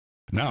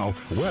Now,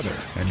 weather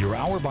and your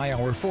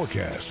hour-by-hour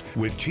forecast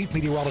with Chief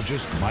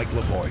Meteorologist Mike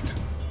LaPoint's.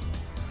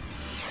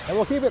 And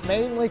we'll keep it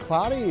mainly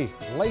cloudy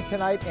late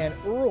tonight and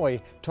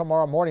early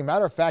tomorrow morning.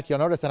 Matter of fact, you'll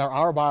notice in our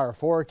hour-by-hour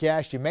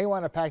forecast, you may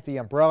want to pack the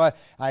umbrella.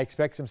 I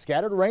expect some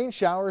scattered rain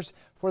showers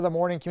for the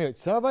morning commute.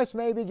 Some of us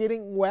may be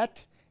getting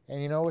wet.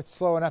 And you know, it's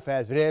slow enough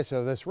as it is,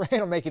 so this rain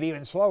will make it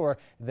even slower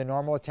than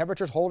normal.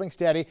 Temperatures holding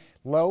steady,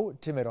 low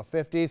to middle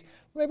 50s.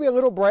 Maybe a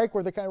little break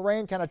where the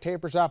rain kind of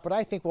tapers off, but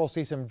I think we'll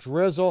see some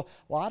drizzle,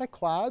 a lot of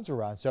clouds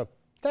around. So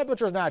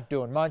temperature's not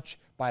doing much.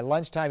 By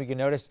lunchtime, you can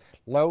notice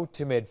low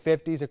to mid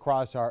 50s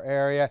across our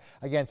area.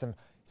 Again, some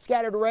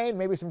scattered rain,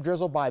 maybe some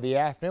drizzle by the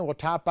afternoon. We'll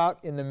top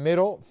out in the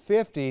middle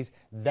 50s.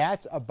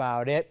 That's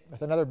about it,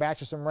 with another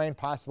batch of some rain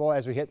possible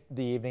as we hit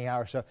the evening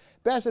hour. So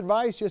best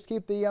advice, just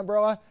keep the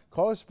umbrella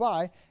close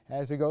by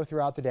as we go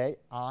throughout the day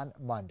on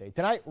Monday.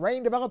 Tonight,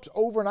 rain develops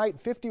overnight.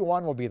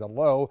 51 will be the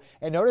low.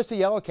 And notice the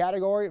yellow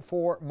category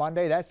for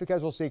Monday. That's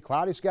because we'll see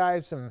cloudy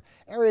skies, some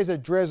areas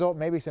of drizzle,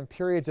 maybe some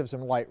periods of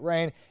some light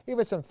rain.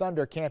 Even some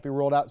thunder can't be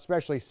ruled out,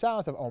 especially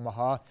south of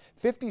Omaha.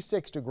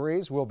 56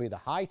 degrees will be the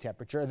high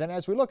temperature. Then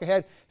as we look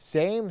ahead,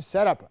 same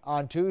setup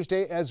on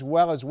Tuesday as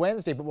well as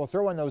Wednesday, but we'll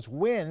throw in those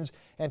winds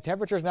and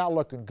temperatures not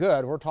looking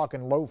good. We're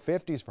talking low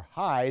 50s for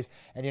highs.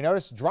 And you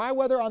notice dry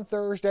weather on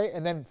Thursday,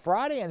 and then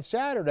Friday and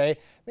Saturday,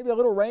 maybe a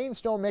little rain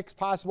snow mix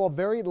possible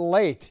very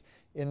late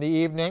in the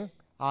evening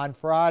on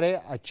Friday.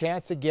 A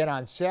chance again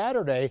on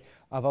Saturday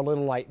of a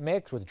little light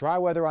mix with dry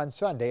weather on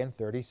Sunday and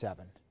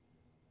 37.